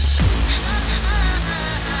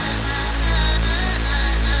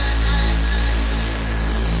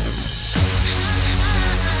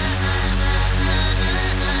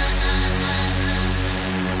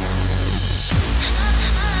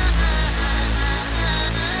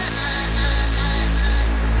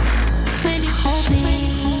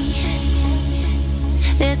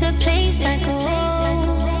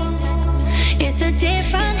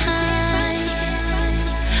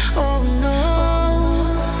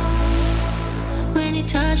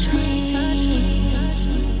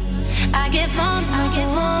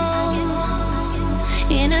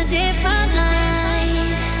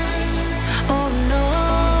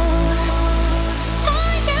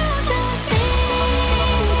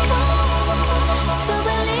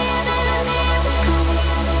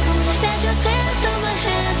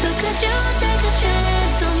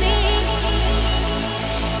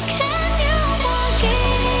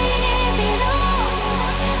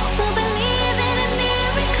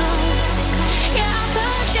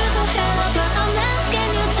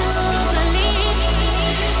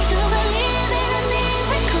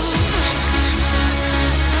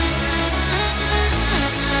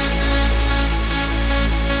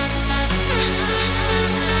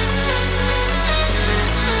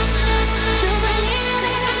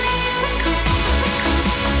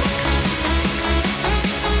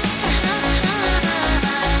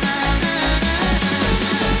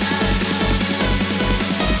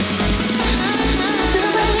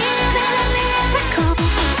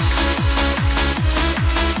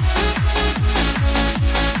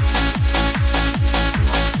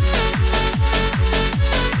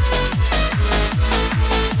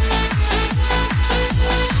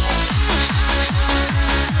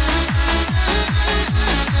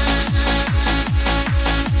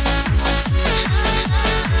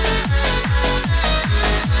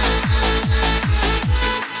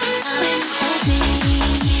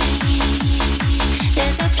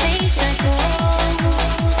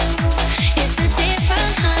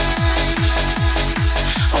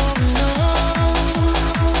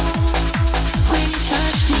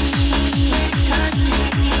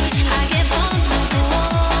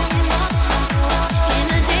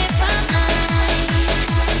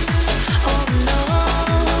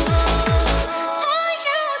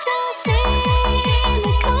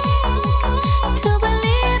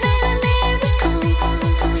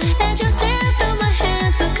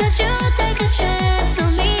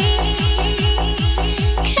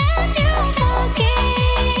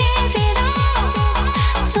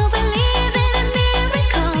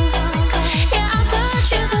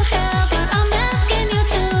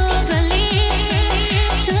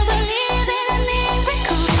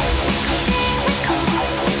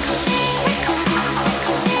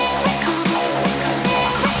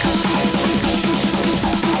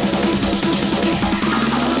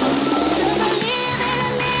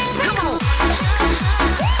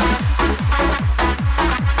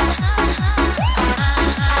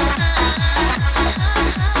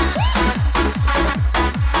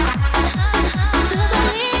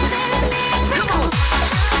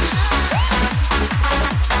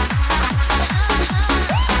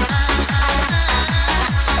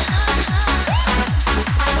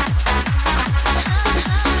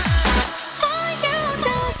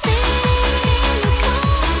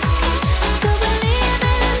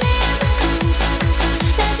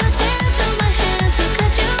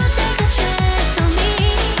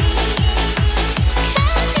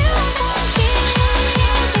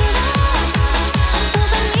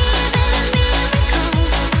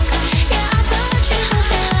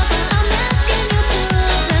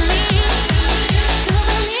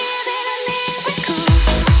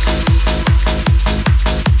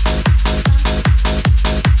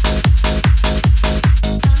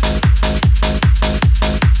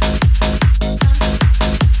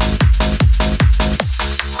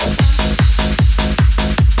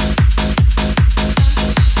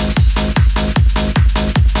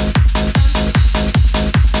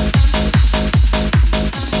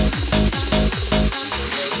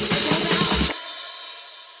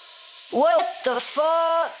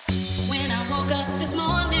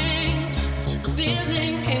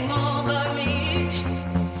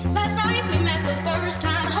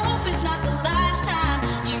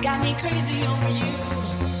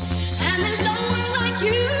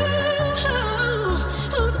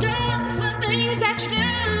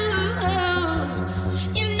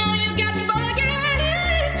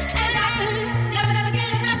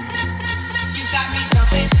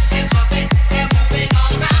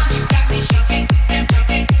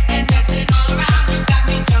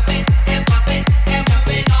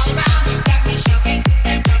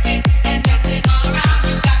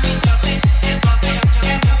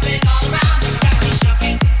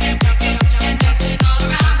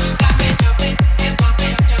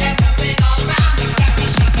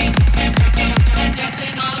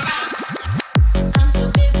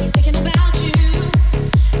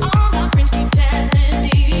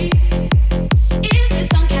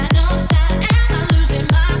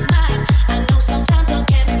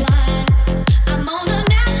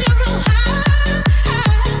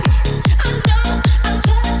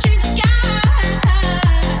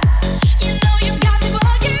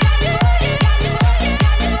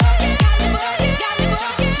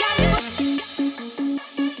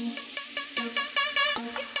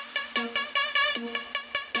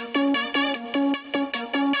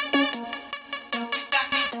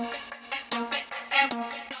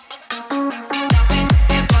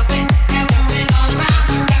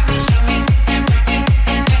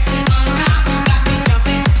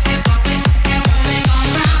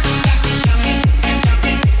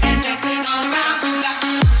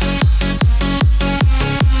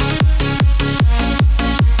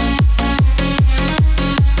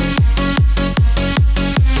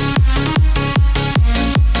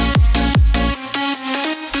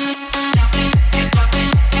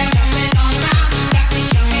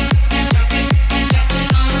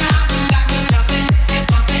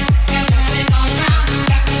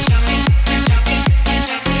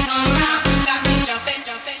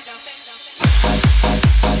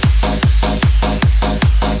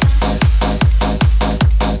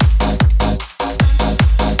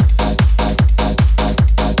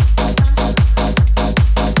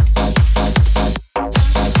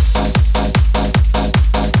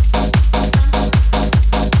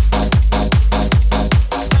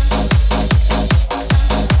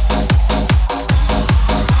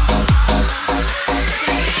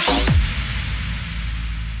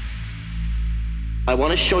I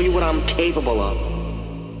want to show you what I'm capable of.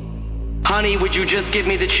 Honey, would you just give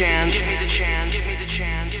me the chance?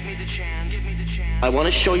 I want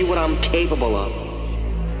to show you what I'm capable of.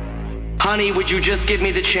 Honey, would you just give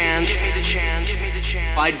me the chance?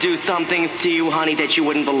 I'd do some things to you, honey, that you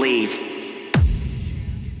wouldn't believe.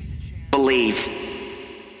 Believe.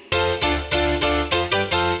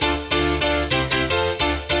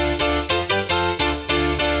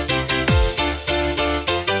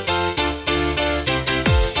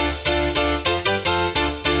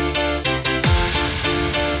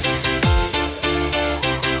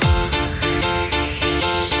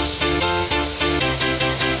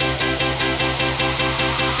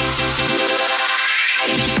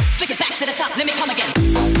 Let me come again.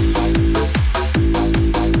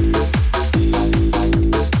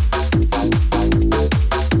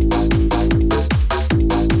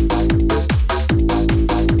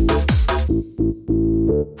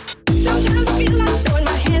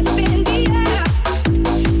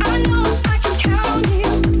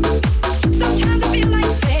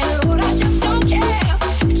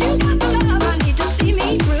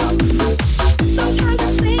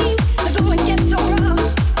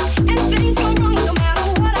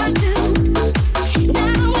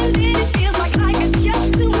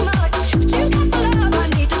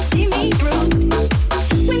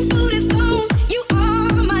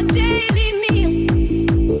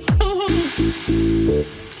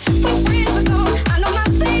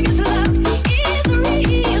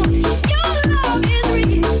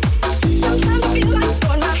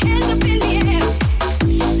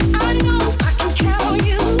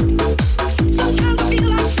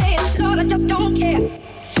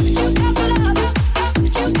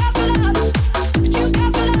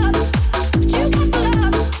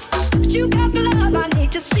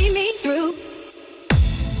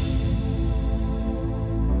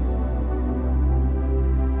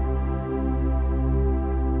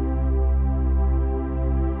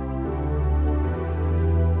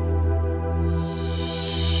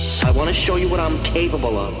 I want to show you what I'm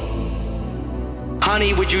capable of.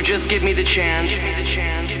 Honey, would you just give me the chance?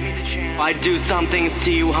 I'd do some things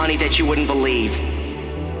to you, honey, that you wouldn't believe.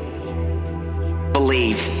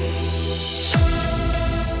 Believe.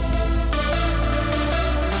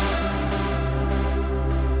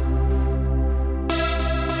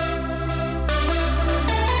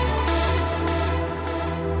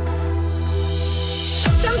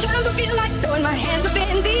 Sometimes I feel like throwing my hands up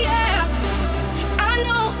in the air. I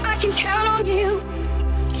know I can count on you.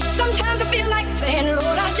 Sometimes I feel like saying,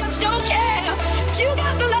 Lord, I just don't care. But you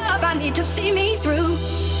got the love I need to see me through.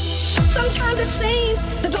 Sometimes it seems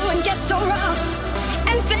the going gets so rough,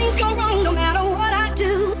 and things go wrong no matter what I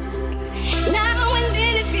do. Now and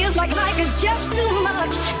then it feels like life is just too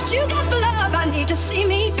much. But you got the love I need to see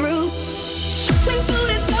me through. When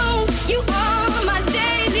food is gone, you are my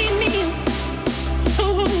daily meal.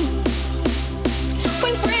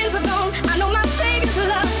 When friends are gone, I know my Savior's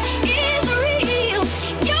love is real.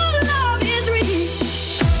 Your love is real.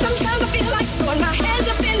 Sometimes I feel like throwing my hands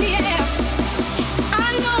up in the air. I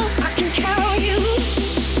know I can count on you.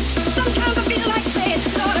 Sometimes I feel like saying,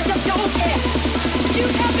 Lord, I just don't care. But you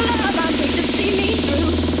got the love I need to see me through.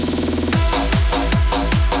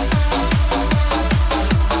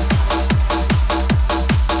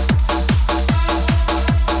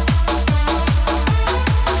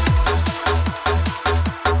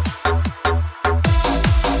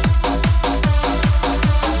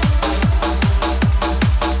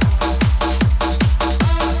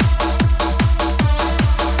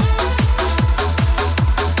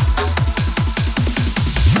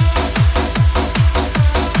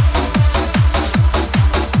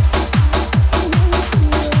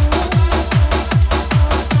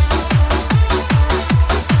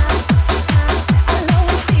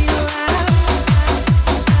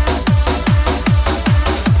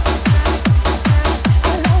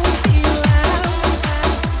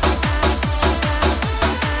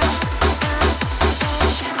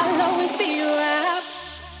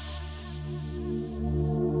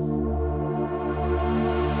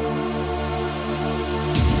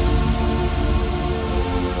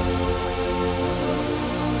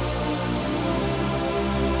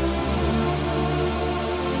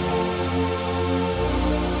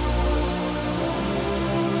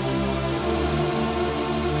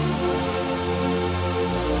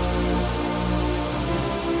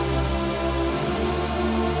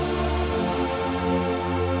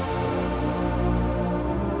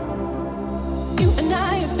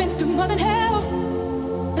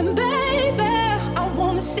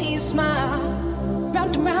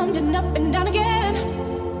 Round and up and down again.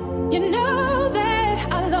 You know that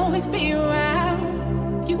I'll always be around.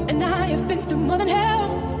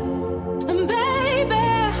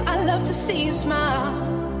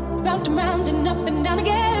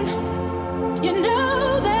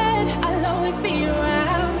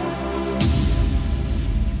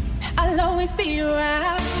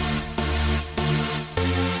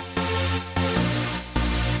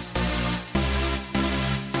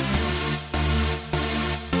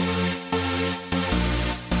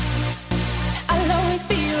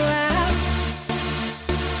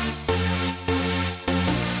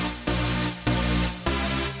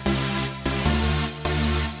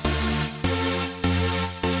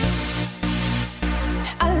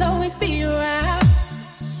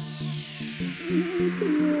 Cheese.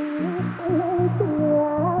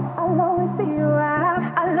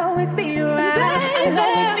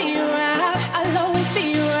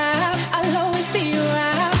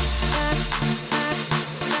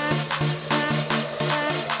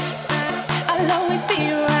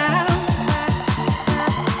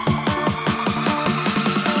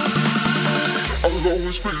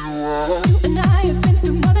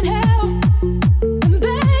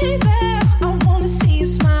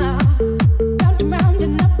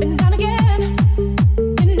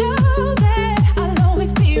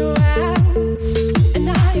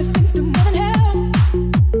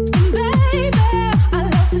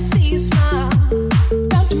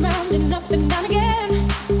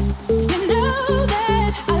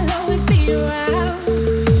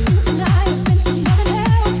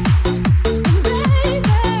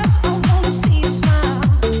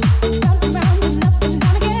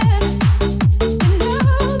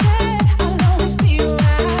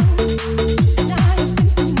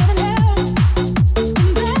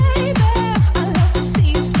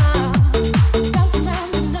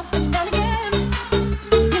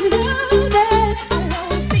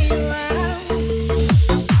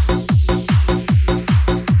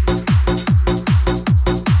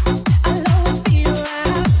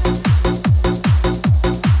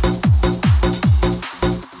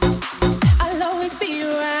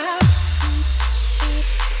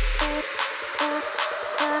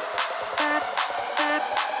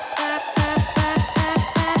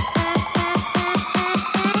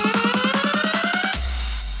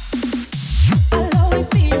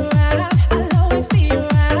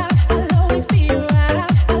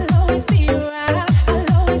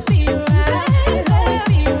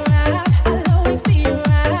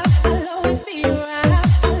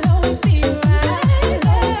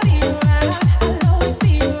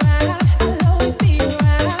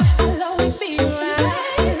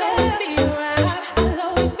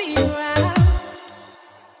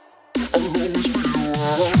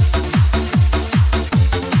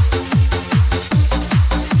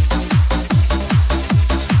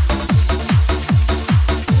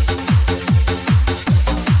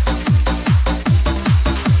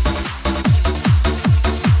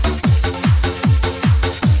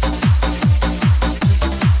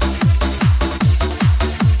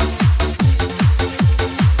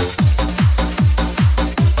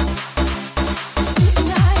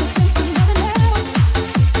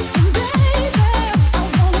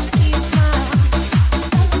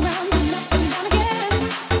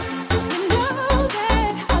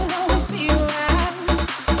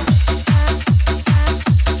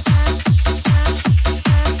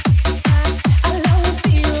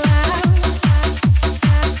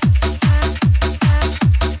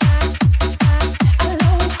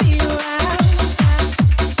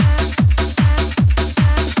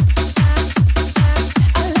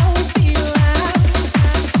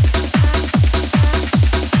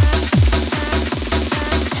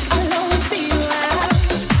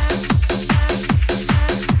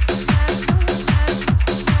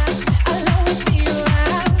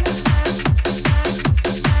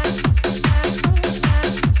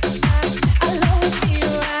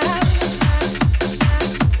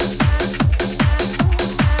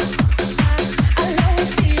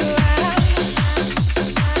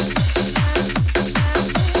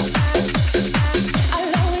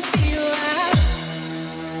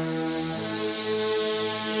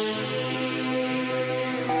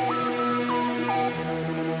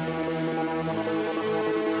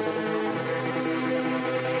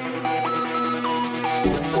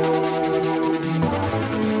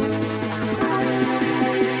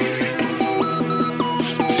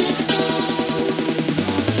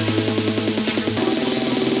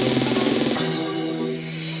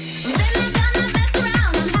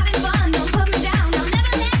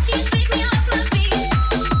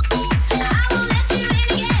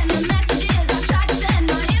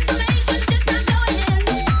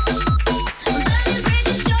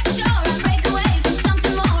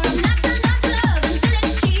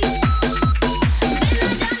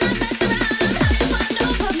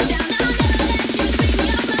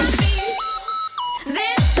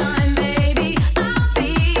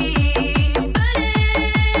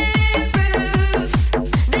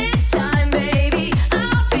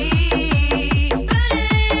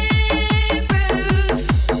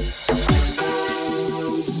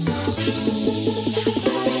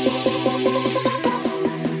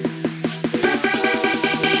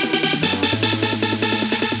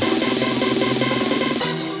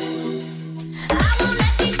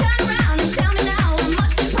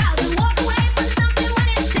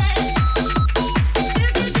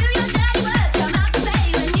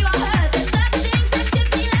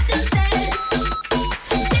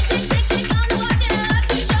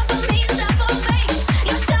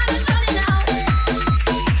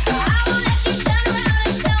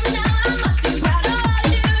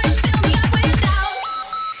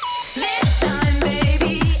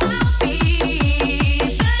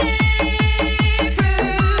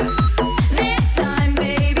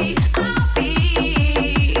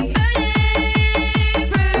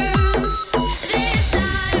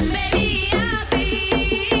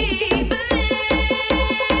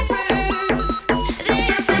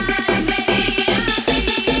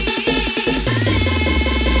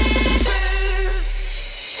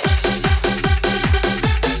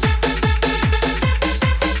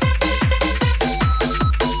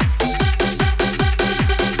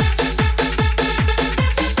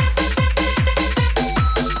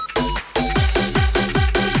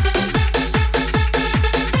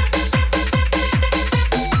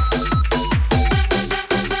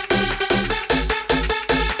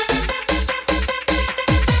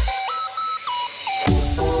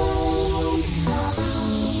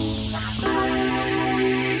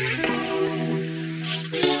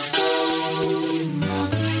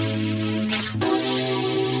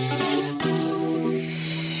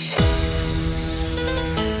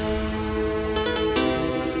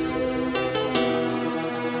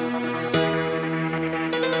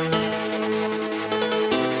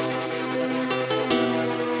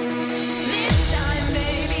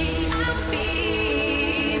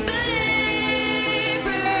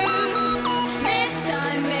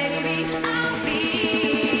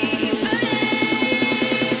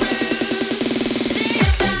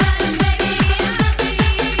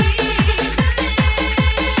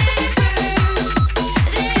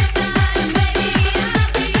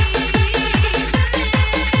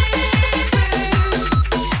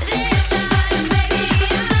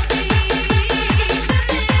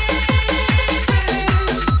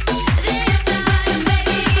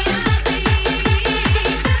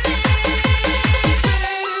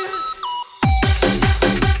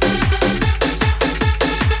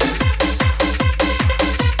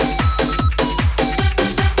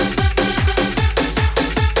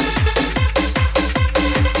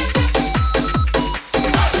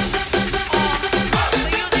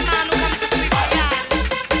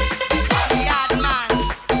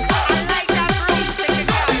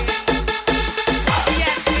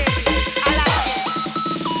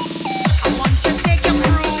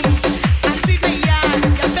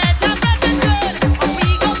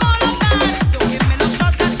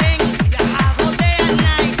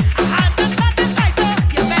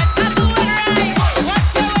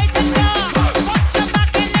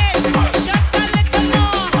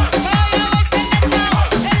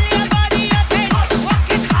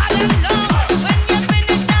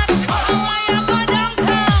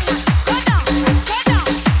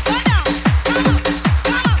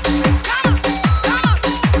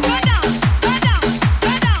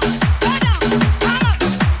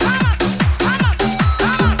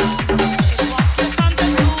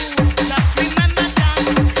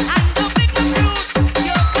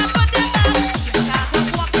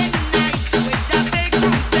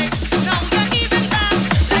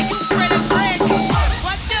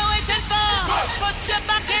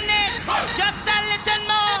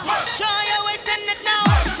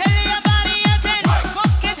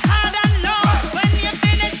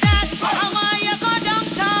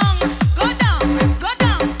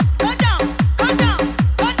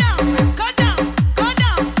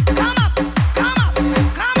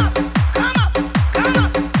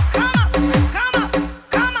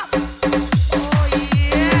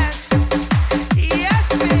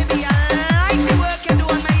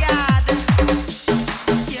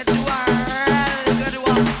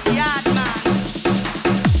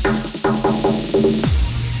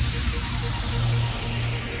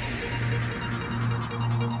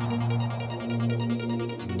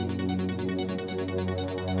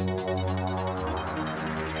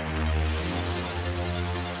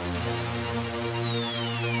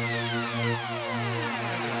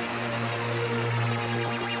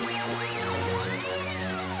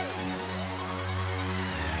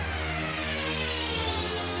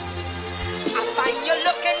 and you're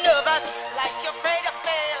looking nervous, like you're afraid to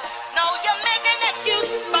fail. Now you're making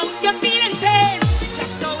excuse about your feeling pain.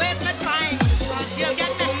 Just don't waste my time, cause you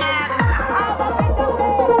get me mad.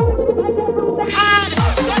 Hard,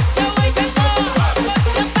 what you waiting for? Put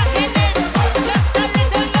your back in it, just a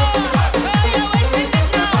little more. Girl, you're wasting it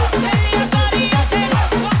now. Tell your body you're ten.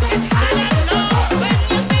 Walk it hard and low. When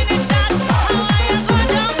you finish that, how are you go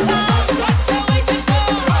downtown? What you waiting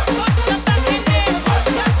for? Put your back in it,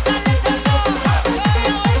 just a little more. Girl,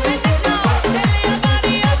 you're wasting it now. Tell your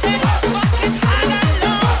body you're ten. Walk it hard and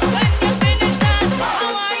low. When you finish that,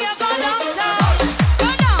 how are you go downtown? Go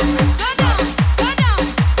down, go down, go down,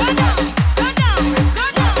 go down, go down, go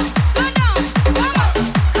down, go down.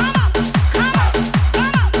 Come up, come up, come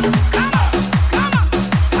up, come up, come up,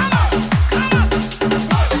 come up, come up, come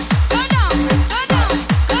up. Go down, go down,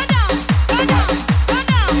 go down, go down, go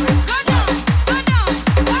down, go down, go down.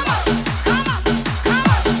 Come up, come up, come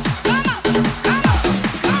up, come up, come up, come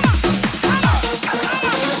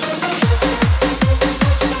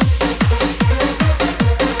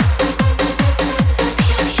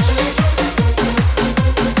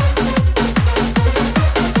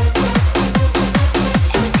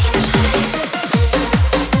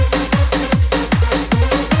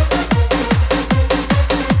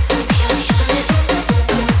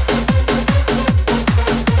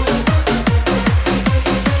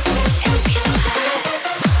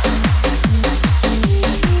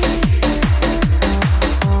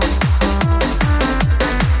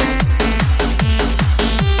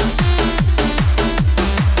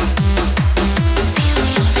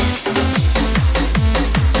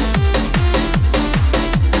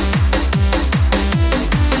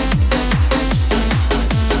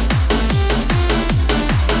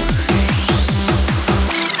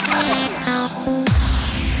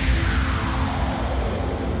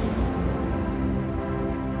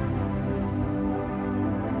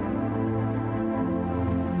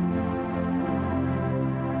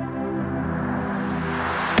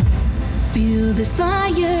Feel this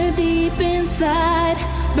fire deep inside,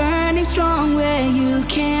 burning strong where you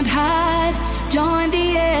can't hide. Join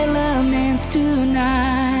the elements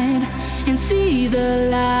tonight and see the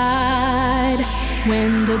light.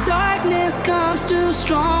 When the darkness comes too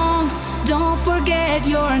strong, don't forget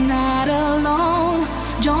you're not alone.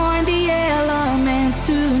 Join the elements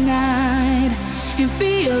tonight and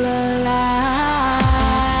feel alive.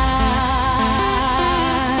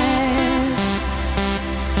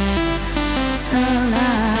 Alive.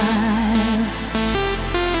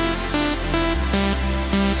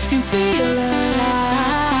 And feel alive.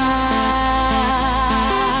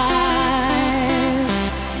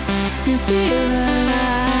 And feel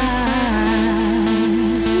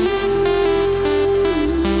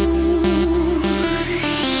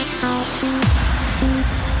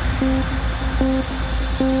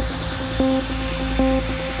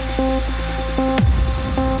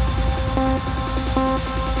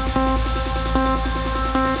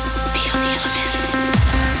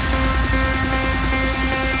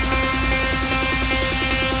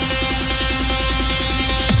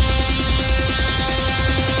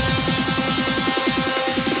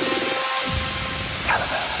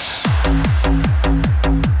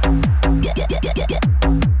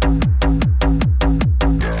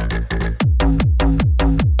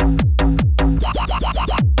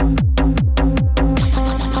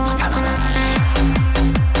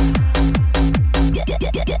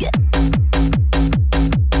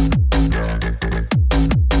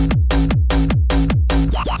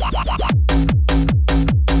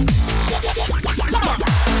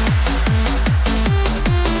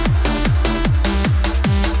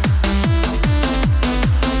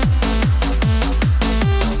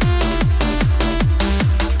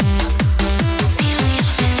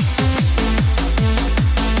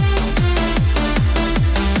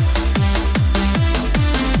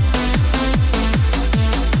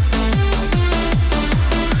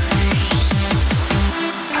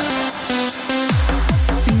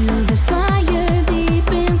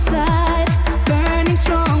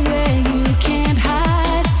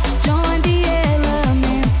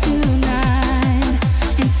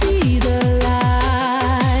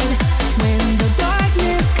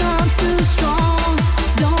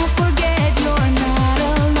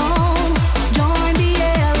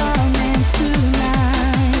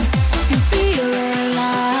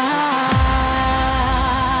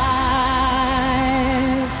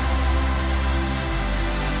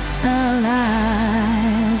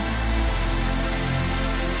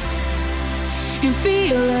and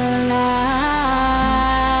feel alive,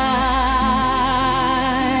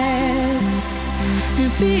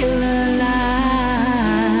 and feel alive.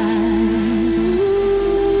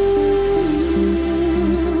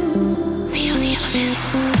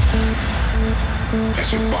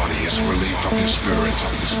 of the spirit,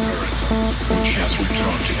 which has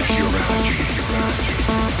returned to pure energy,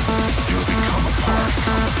 you'll become a part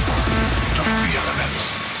of the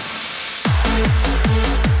elements.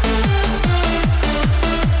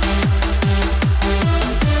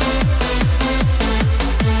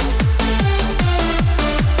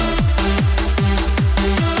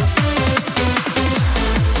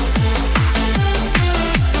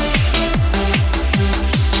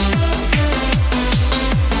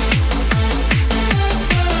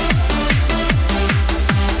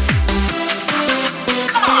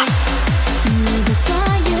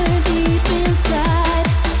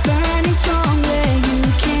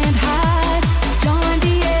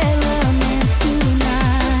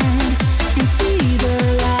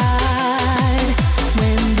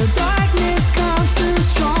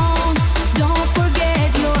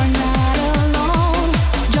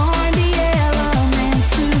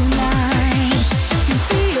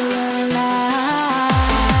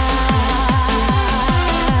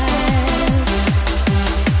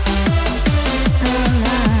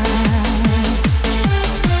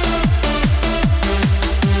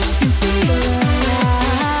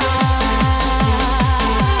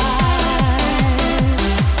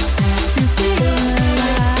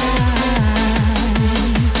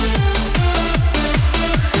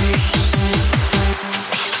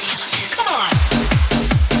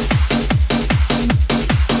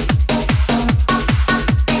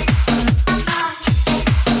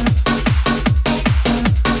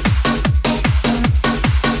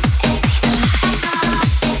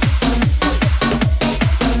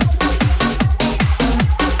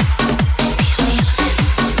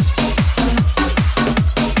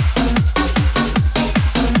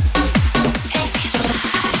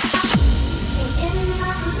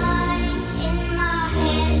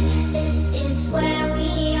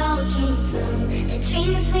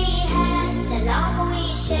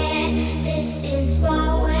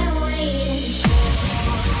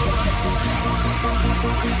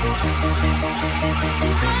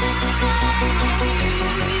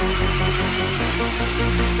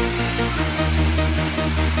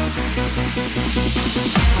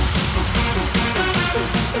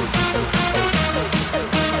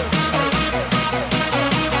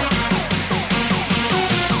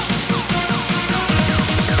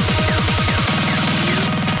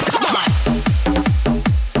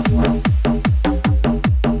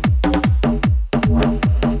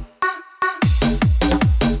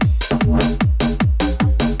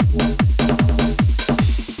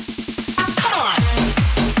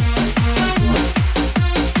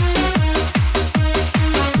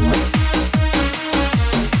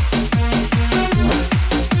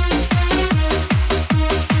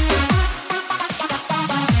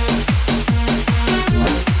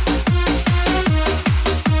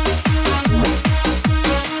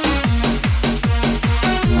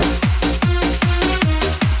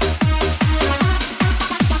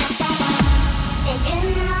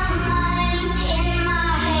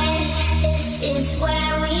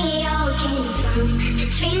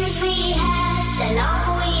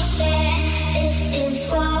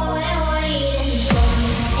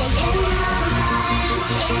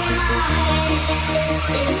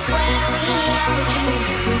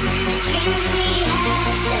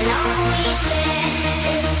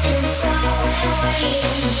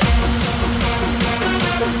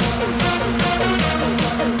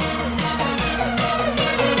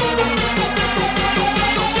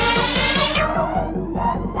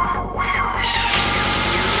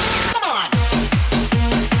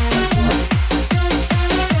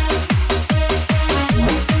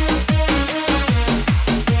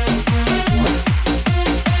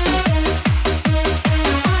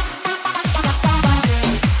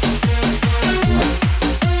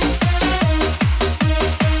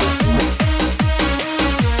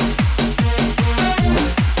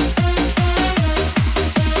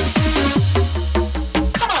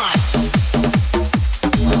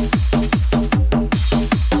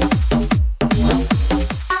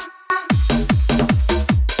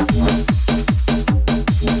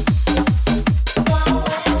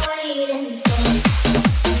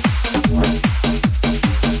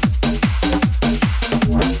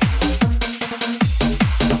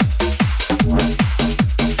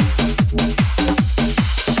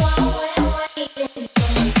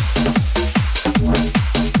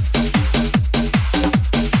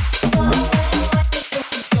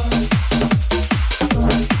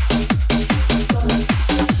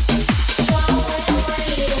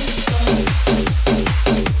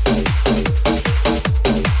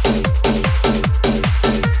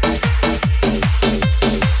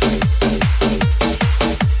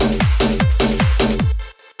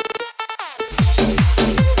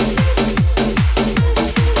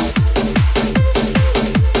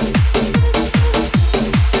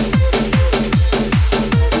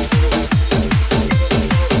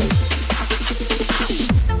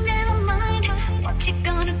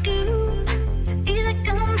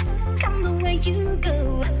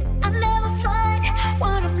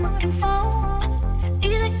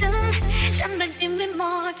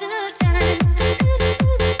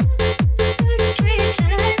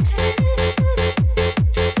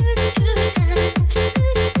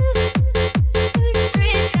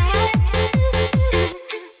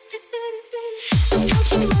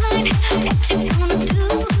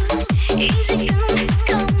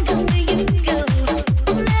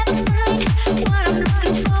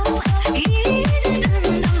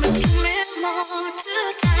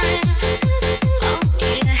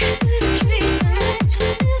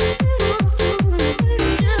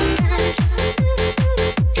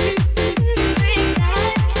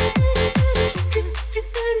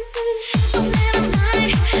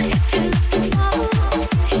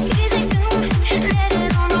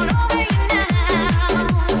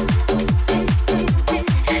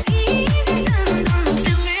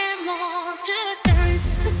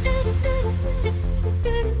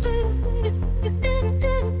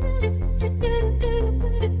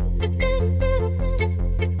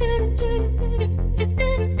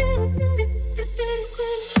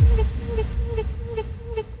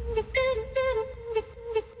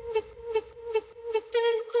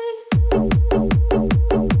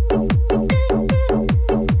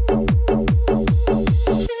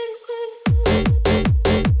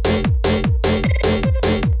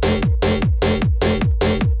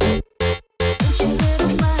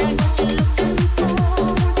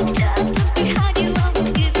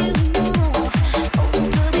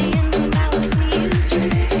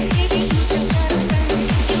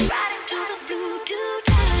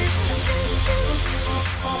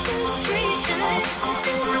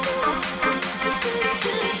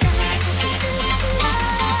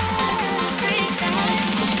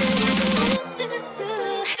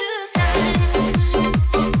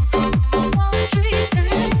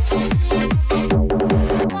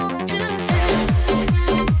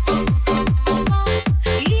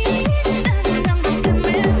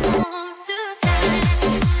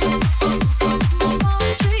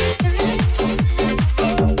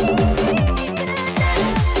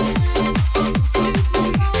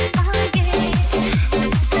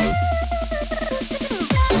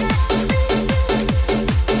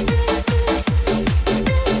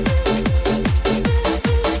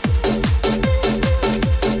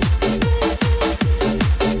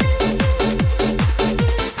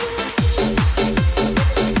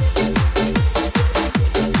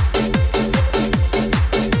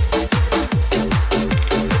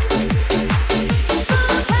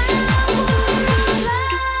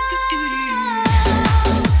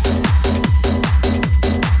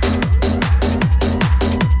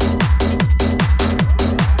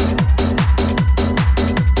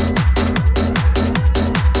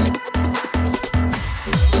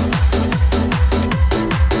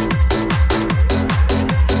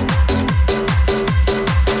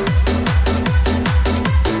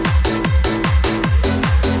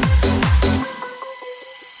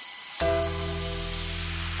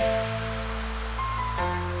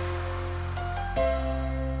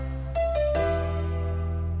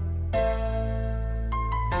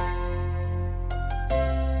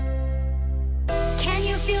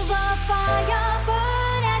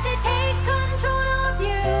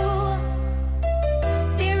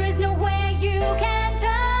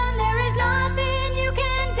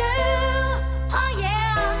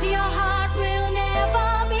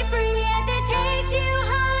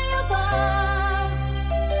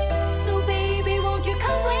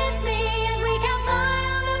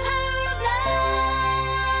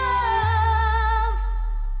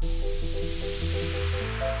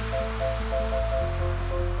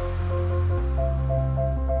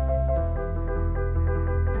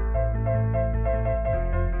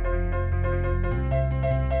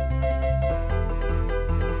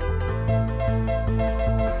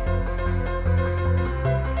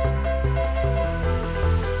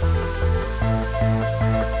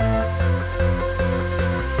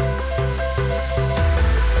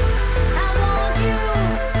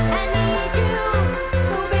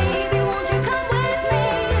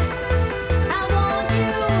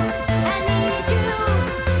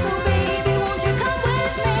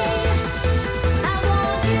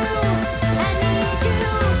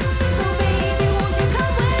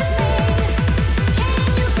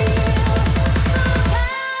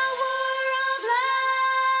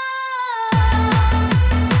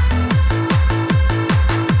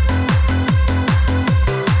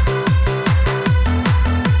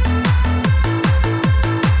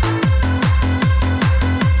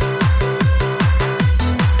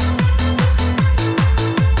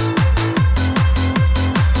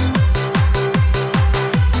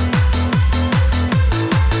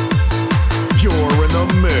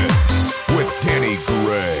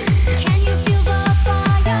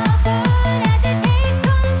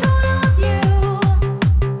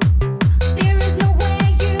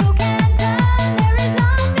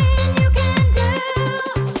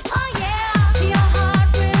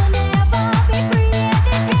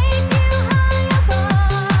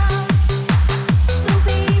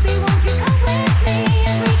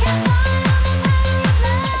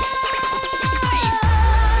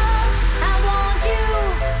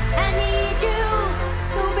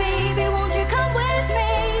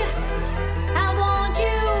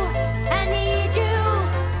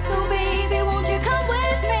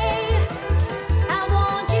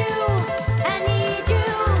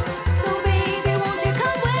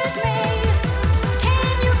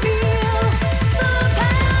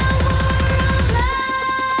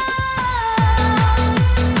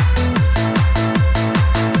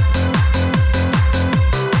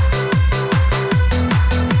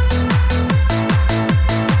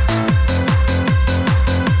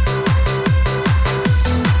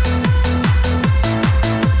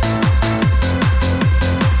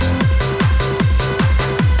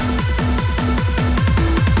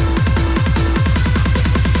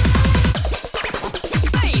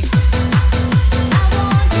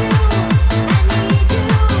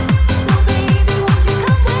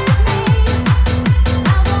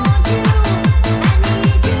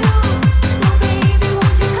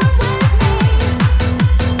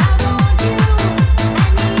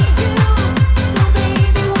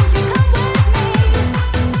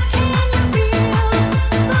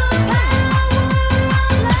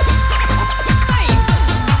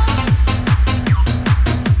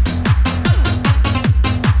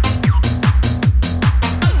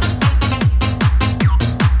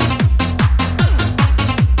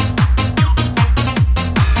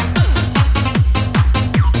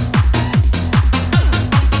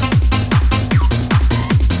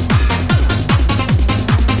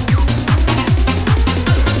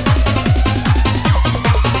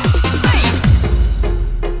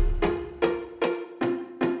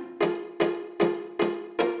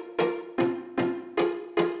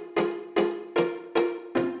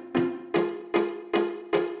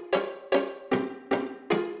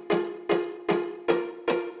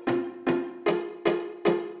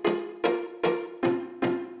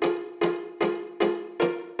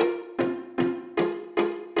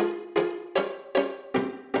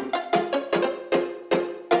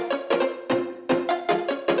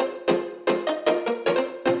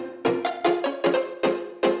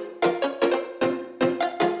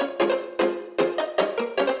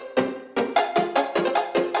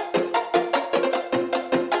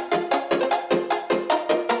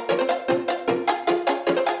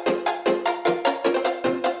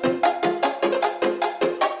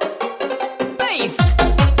 please.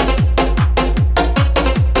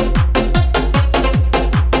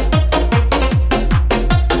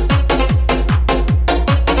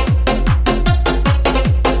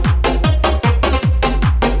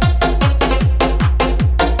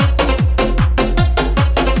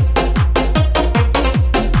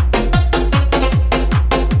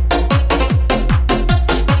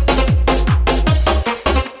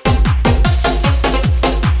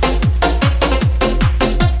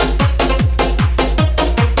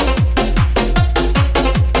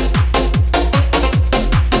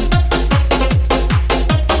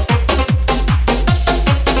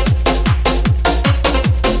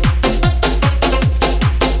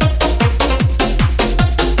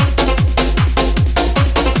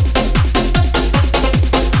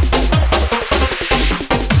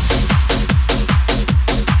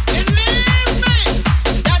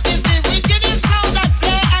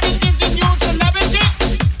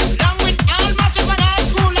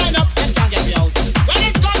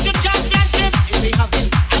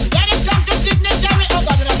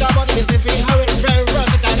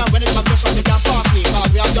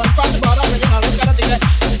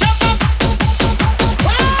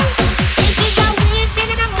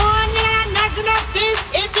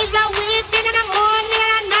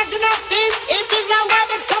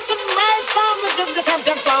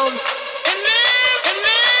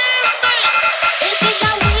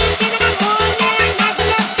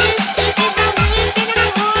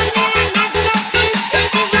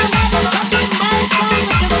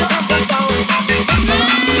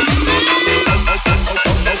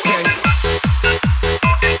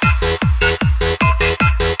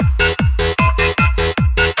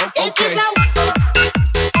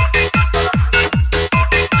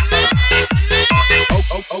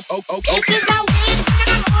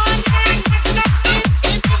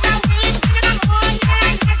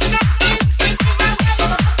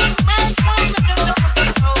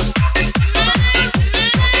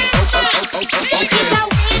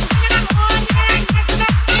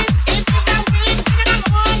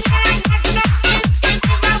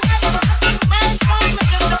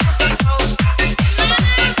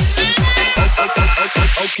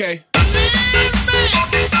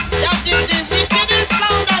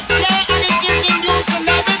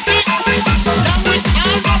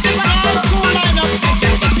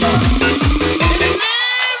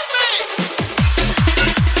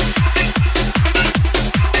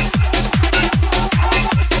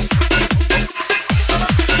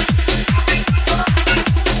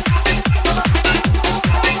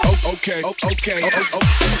 Okay. Okay.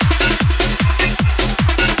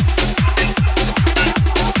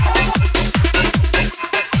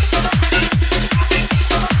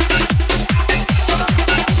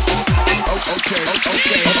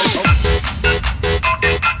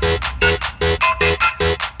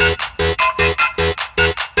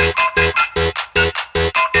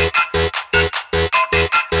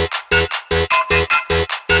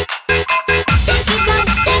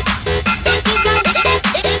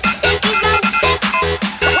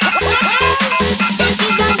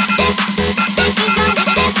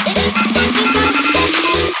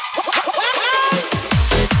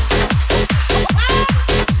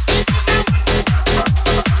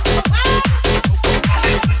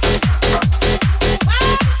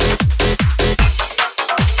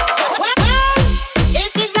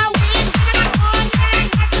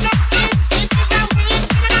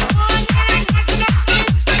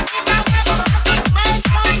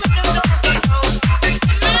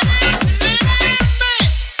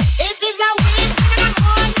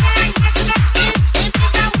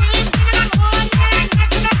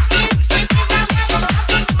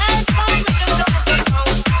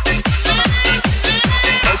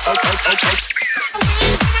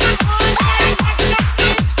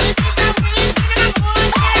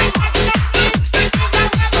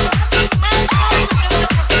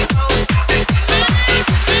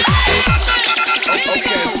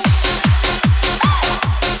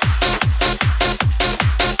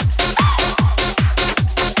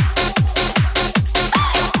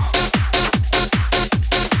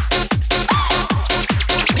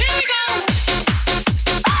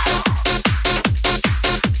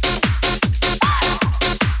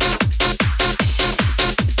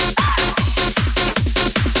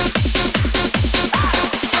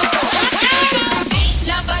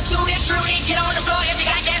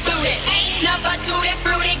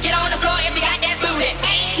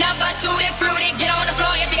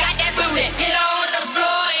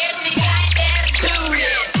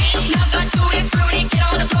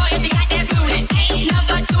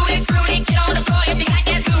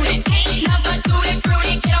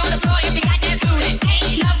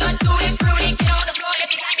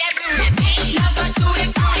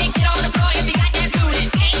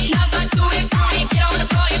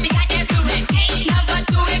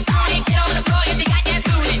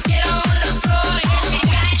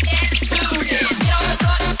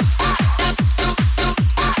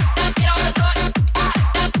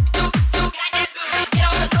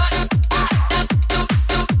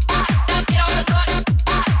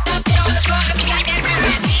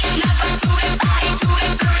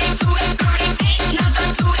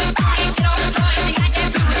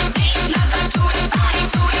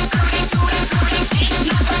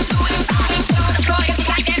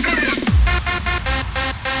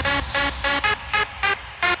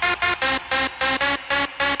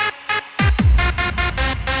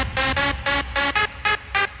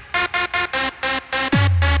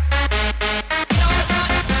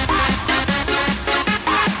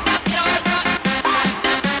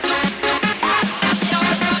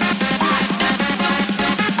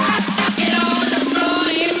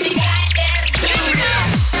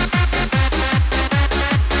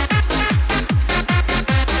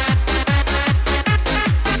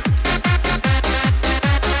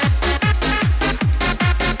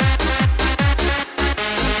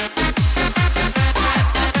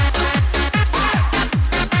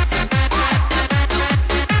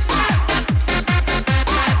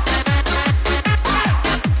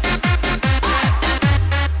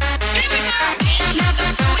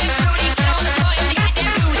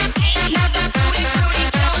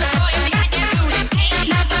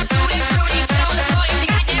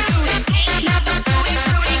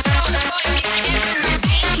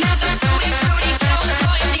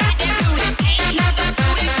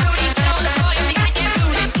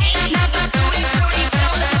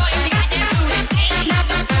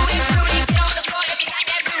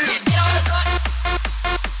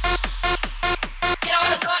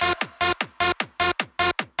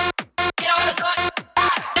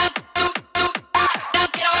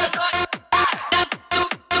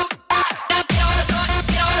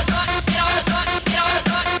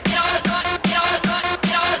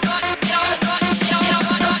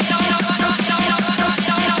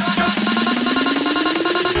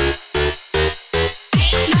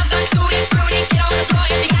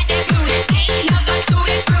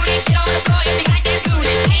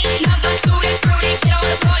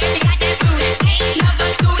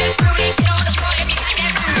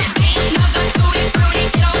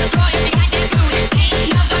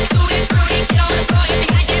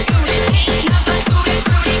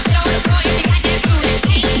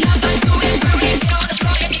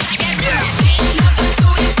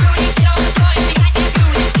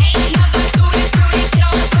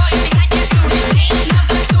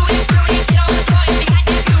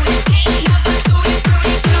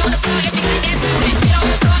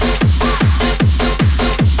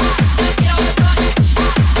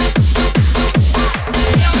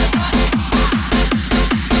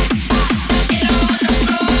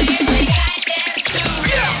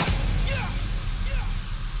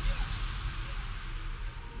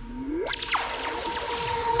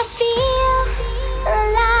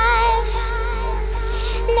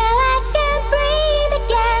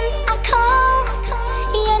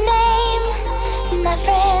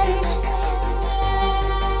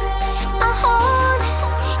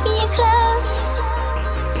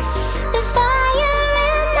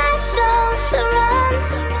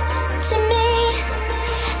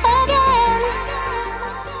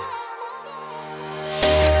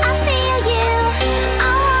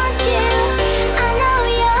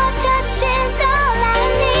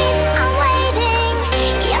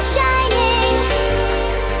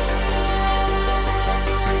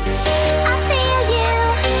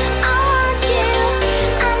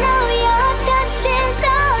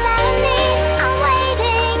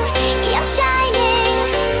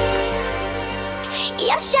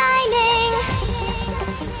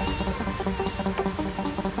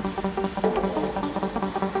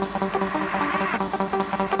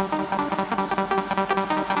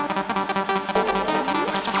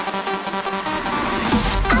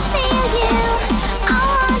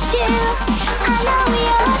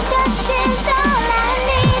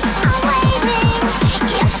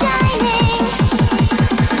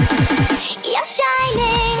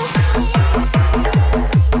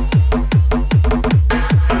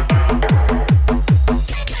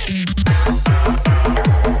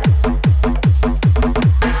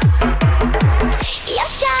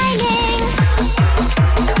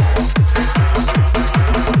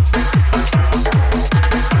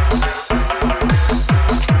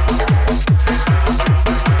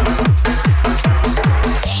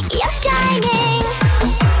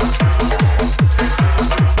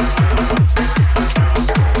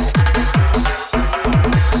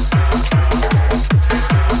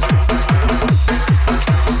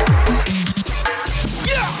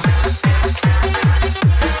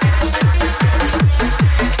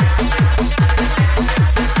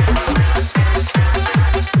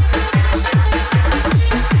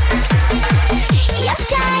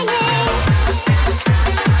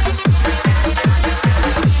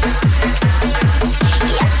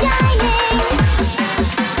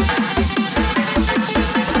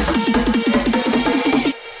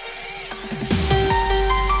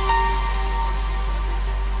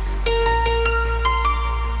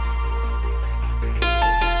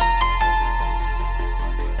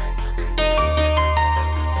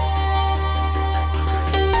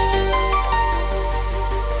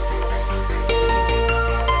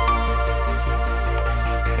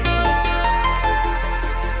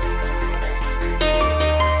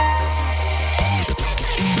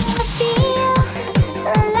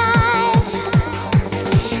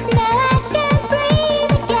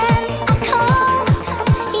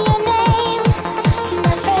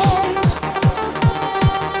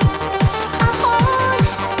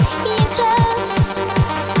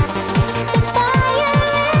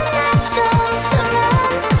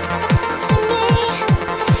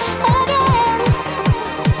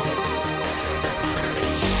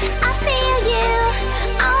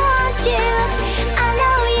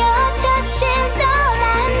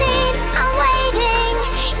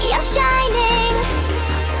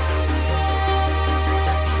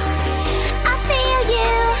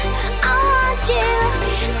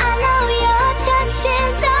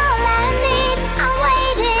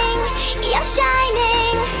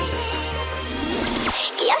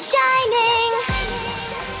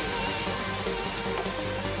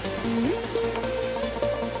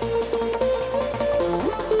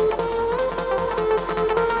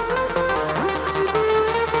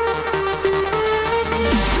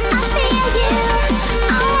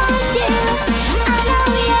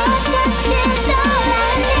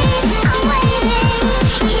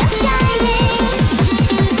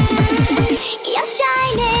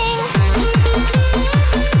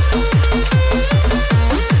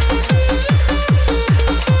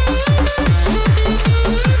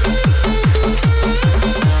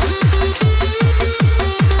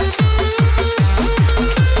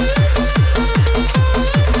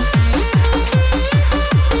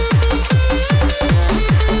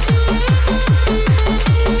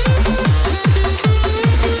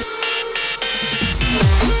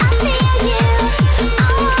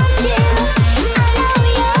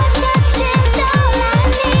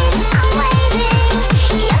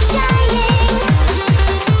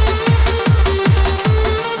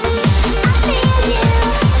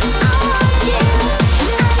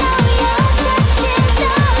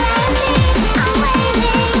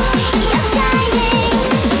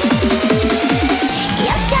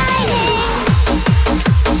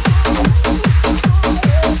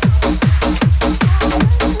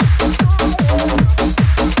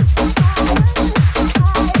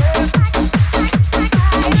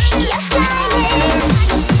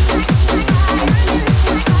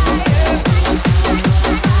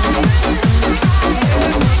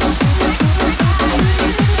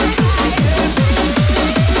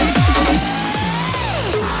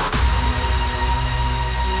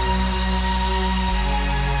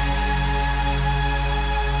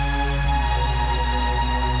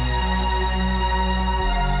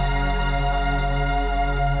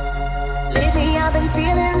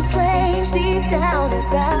 deep down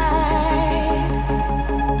inside.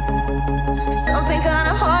 Something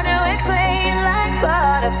kinda hard to explain, like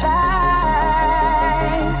butterflies.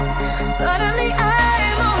 Suddenly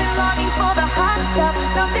I'm only longing for the hot stuff.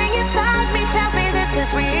 Something inside me tells me this is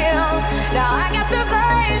real. Now I got the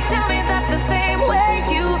vibe, tell me that's the same way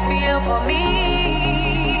you feel for me.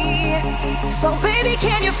 So baby,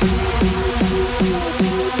 can you?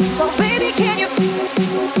 So baby, can you?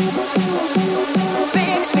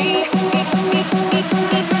 Fix me.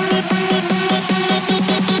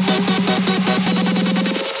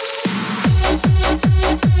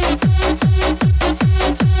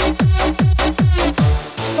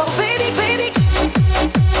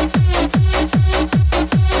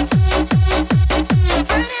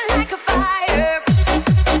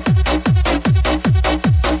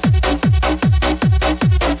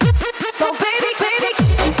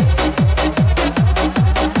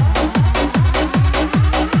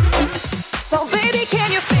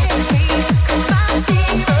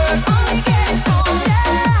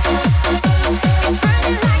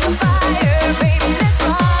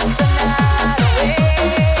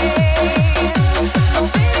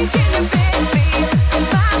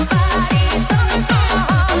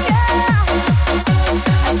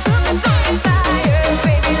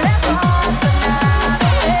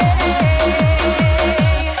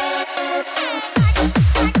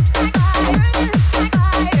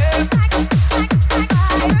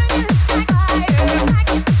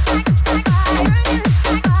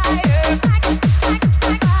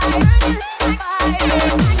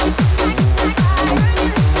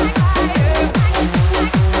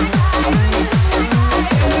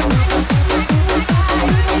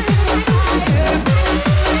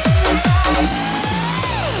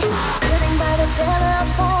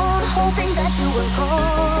 hoping that you will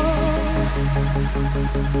call.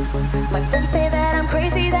 My friends say that I'm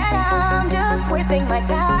crazy, that I'm just wasting my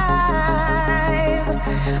time.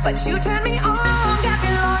 But you turn me on, got me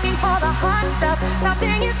longing for the hot stuff.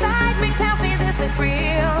 Something inside me tells me this is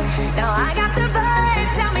real. Now I got the vibe,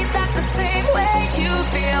 tell me that's the same way you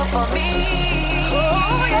feel for me.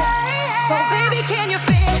 Oh yeah. So baby, can you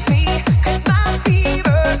fix me? 'Cause my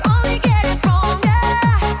fever's only getting stronger.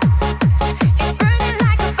 It's burning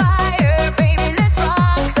like a fire, baby, let's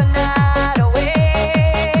rock the night away.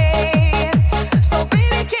 So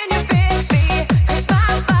baby, can you fix me? 'Cause my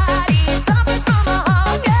body suffers from a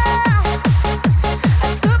hunger. A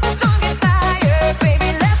super strong desire, baby,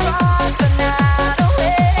 let's rock the night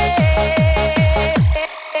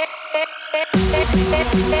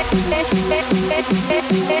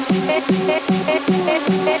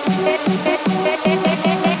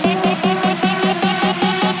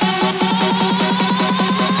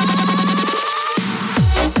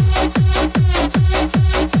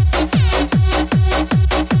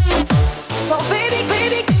So baby,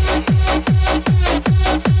 baby,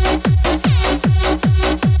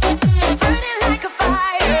 burning like a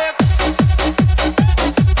fire.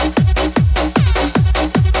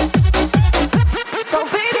 So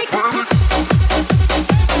baby,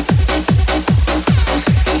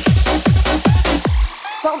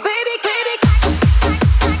 so baby, baby.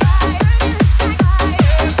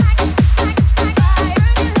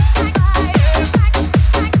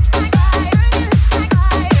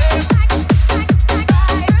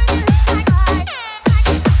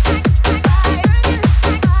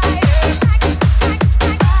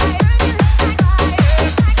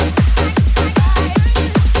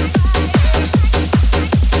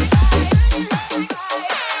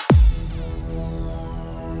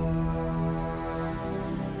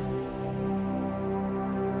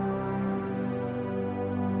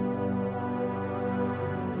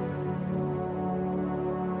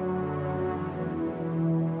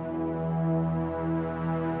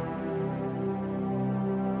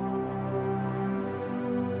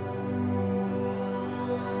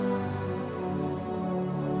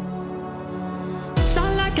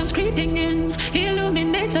 Sunlight comes creeping in,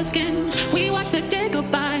 illuminates our skin. We watch the day go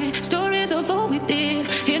by, stories of all we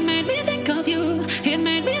did. It made me think of you, it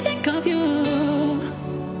made me think of you.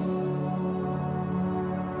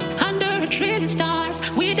 Under a trillion stars,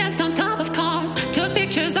 we danced on top of cars, took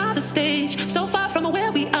pictures of the stage, so far from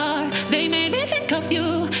where we are. They made me think of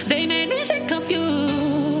you, they made me think of you.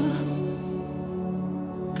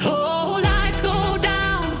 Oh, lights go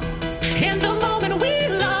down in the moment we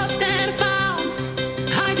lost and found.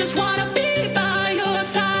 I just wanna be by your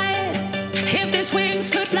side, if these wings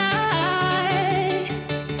could fly.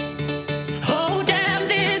 Oh, damn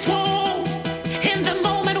these walls, in the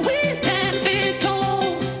moment we 10 feet tall.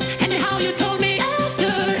 And how you told me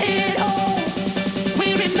after it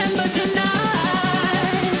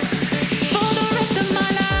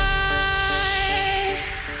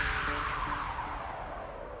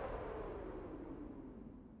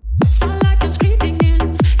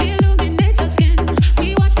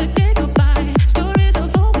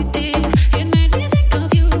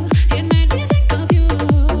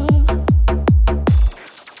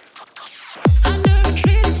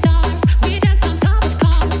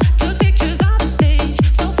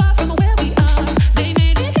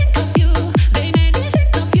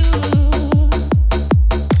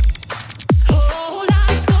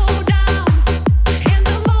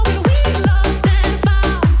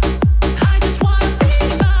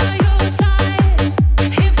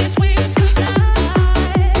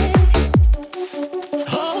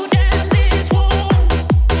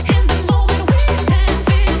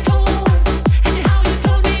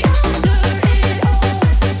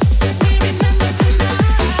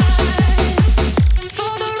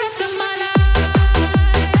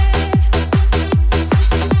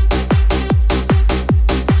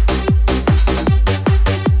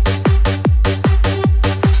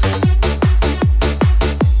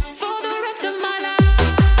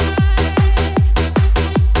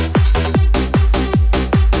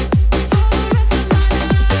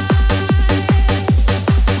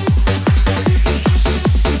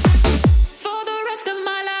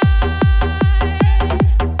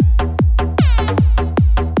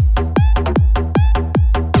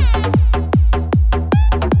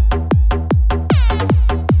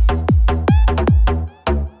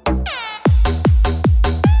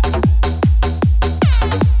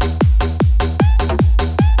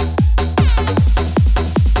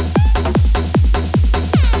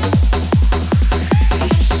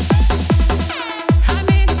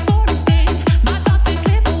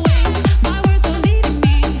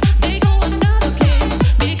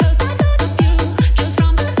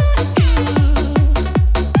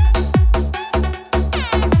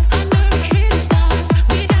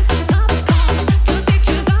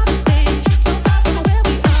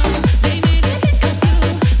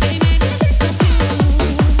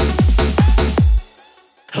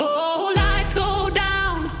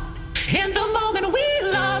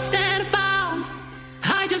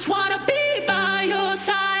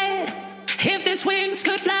his wings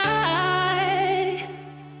could fly.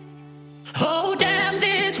 Oh, damn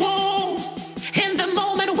these walls. In the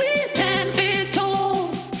moment we're 10 feet tall.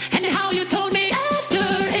 And how you told me after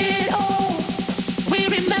it all. We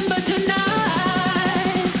remember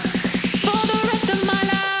tonight. For the rest of my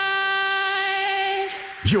life.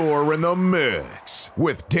 You're in the mix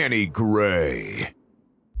with Danny Gray.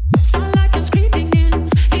 Sunlight comes creeping in,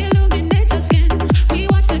 illuminates our skin. We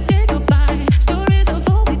watch the day go by, stories of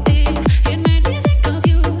all we did. It made me think of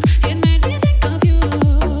you, it made me think of you.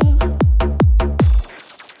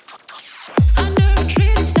 Under a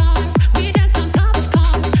trillion stars, we danced on top of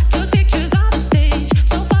cars, took pictures on the stage,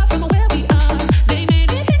 so far from where we are. They made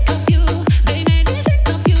me think of you, they made me think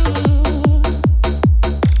of you.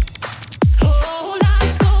 Oh,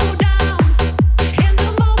 lights go down, in the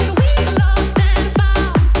moment we lost and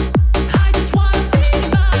found. I just wanna be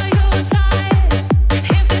by your side,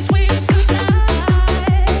 if this wings could fly.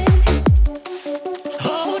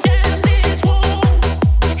 Oh, damn this war,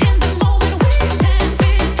 in the moment we're 10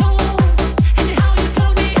 feet tall. And how you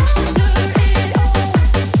told me after it all.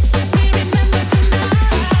 We remember tonight,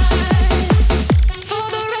 for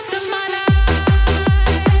the rest of my life.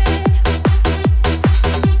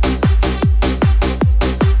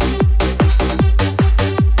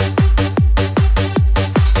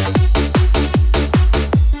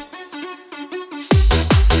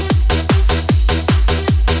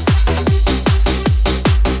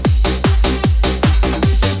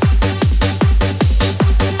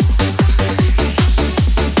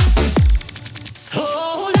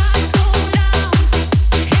 Oh, lights go down,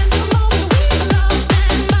 in the moment we lost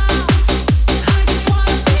and found. I just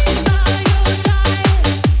wanna be by your side,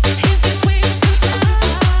 if this wings could fly.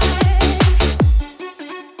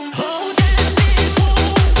 Oh, damn this war,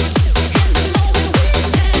 in the moment we're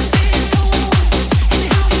 10 feet tall. And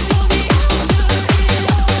how you told me after it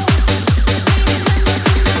all. We remember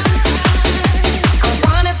tonight. I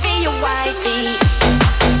wanna be your wifey.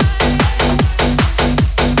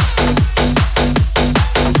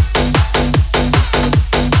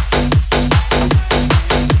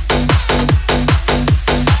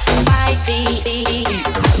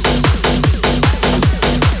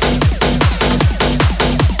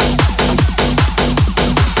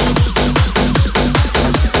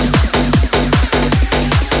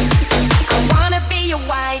 I wanna be your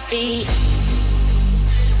wifey.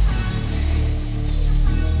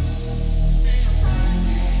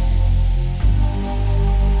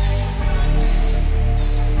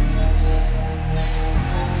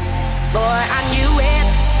 Boy, I knew it.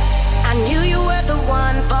 I knew you were the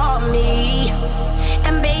one for me.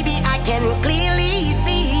 And baby, I can clearly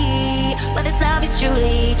see where this love is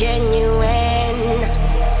truly genuine.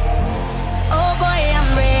 Oh boy, I'm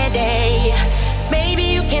ready. Baby,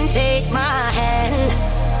 you can take my hand.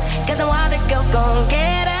 Cause no other girl's gon'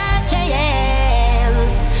 get a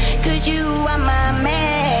chance. Cause you are my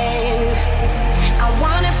man. I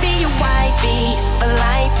wanna be your wifey for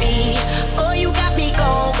lifey. Oh, you got me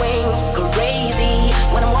going crazy.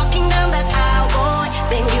 When I'm walking down that aisle, boy,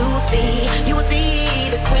 then you will see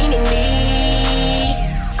the queen in me.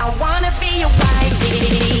 I wanna be your wifey.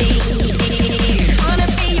 Wanna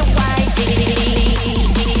be your wifey.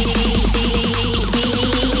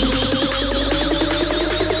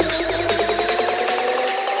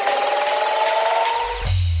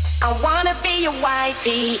 I wanna be your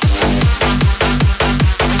wifey.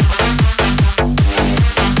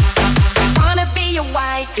 Wanna be your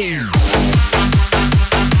wifey.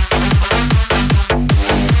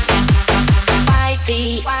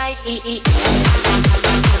 Wifey, wifey.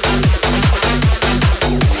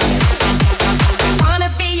 Wanna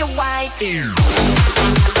be your wifey.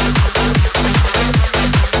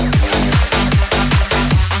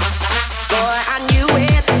 Boy, I knew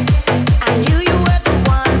it. I knew you were the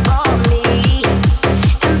one for me.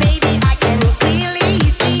 And baby, I can clearly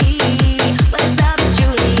see what this love is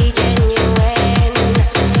truly genuine.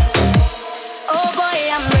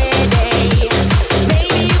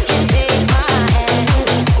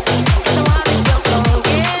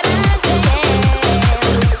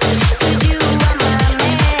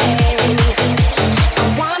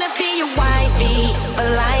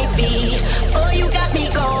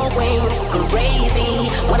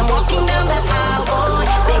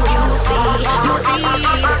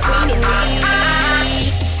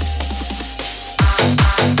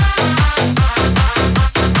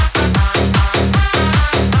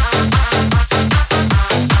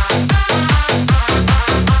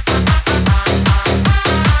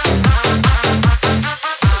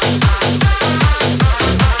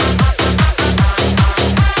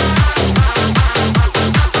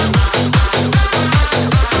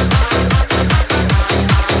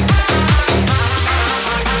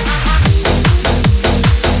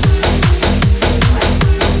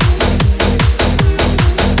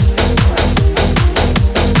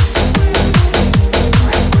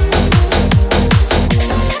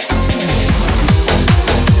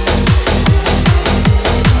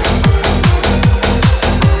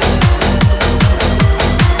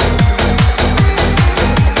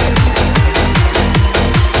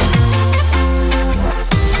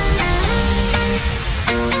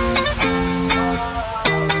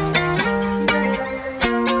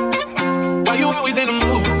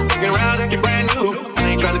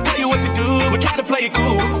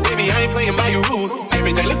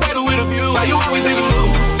 Why you always in the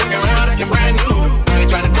mood? Fucking around acting brand new. I ain't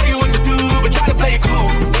trying to tell you what to do, but try to play it cool.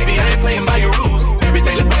 Baby, I ain't playing by your rules.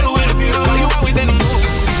 Everything look better with a view. Why you always in the mood?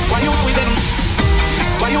 Why you always in the mood?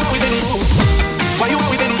 Why you always in the mood? Why you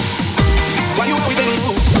always in the mood? Why you always in the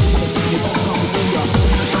mood? This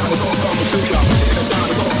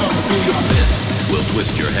will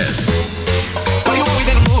twist your head. Why you always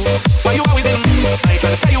in the mood? Why you always in the mood? I ain't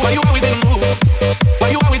trying to tell you why you always in the mood. Why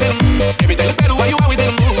you always in the mood? Everything look better. Why you always in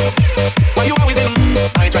the mood? Why you always in the mood?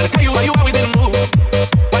 I ain't trying to tell you why you always in the mood.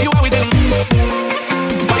 Why you always in the mood?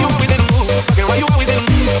 Why you always in the mood? Fucking why you always in the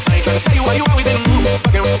mood? I ain't trying to tell you why you always in the mood.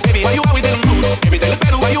 Fucking baby, why you always in the mood? Everything look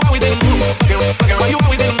better. Why you always in the mood? Fucking why you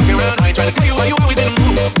always in the mood? Around. I ain't trying to tell you why you always in the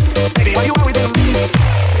mood. Baby, why you always in the mood?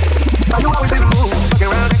 Why you always in the mood? Fucking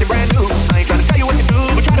around acting brand new. I ain't trying to tell you what to do,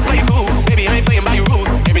 but try to play it cool.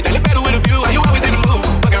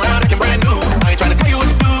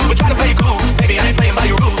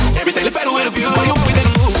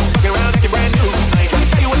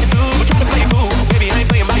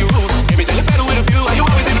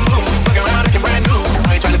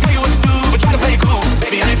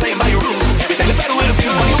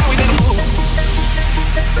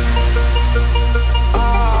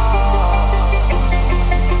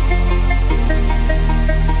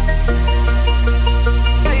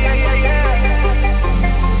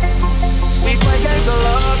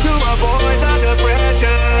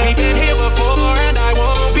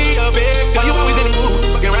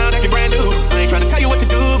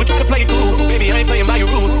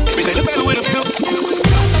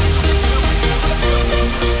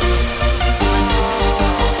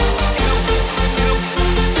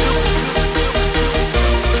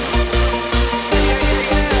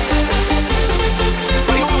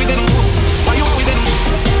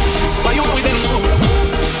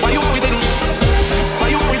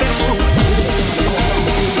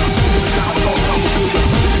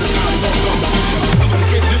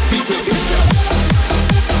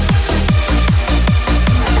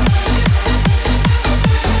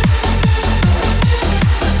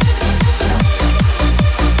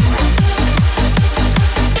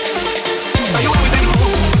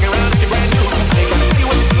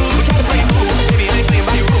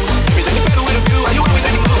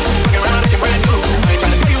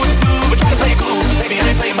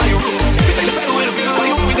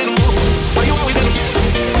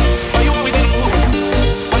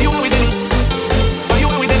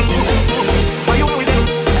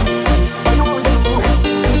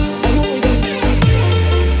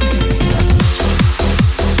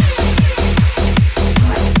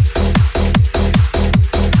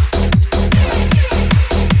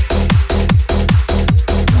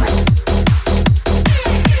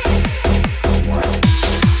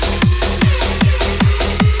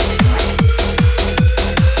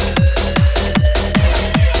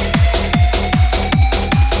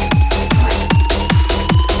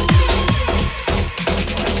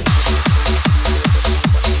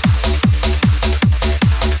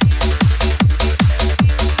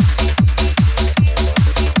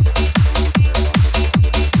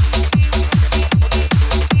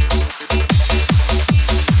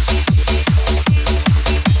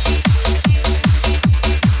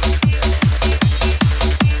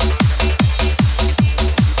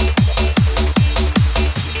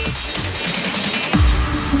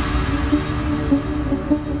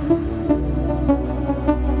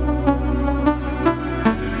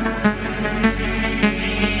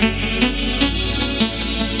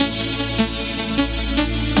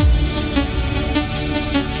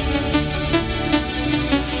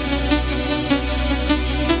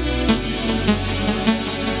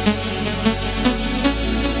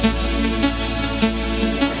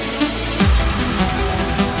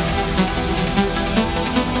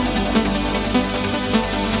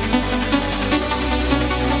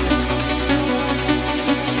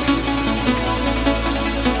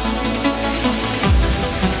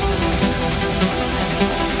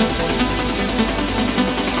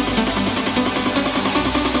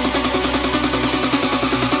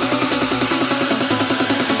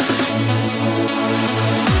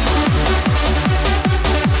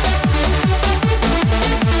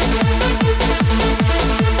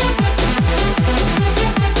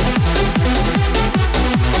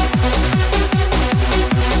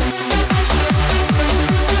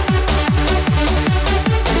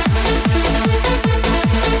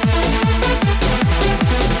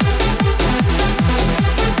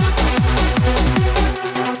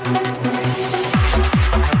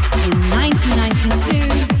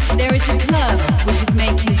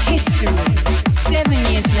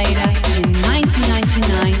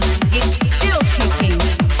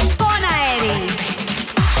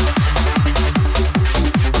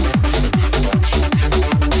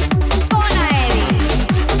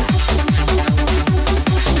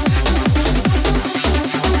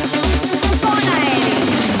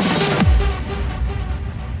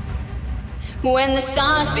 When the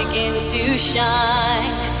stars begin to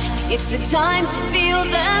shine, it's the time to feel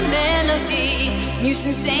the melody. New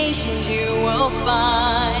sensations you will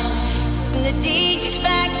find in the DJ's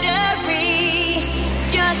factory.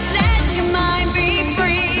 Just let your mind be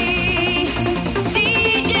free.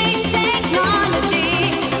 DJ's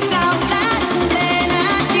technology, sound class and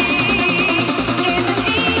energy. In the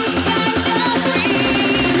DJ's factory,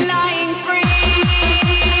 lying free.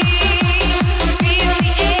 Feel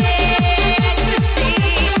the ecstasy,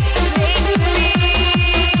 place to be.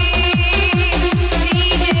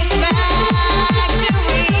 DJ's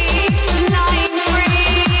factory, lying free.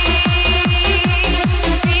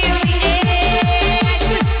 Feel the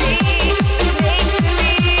ecstasy.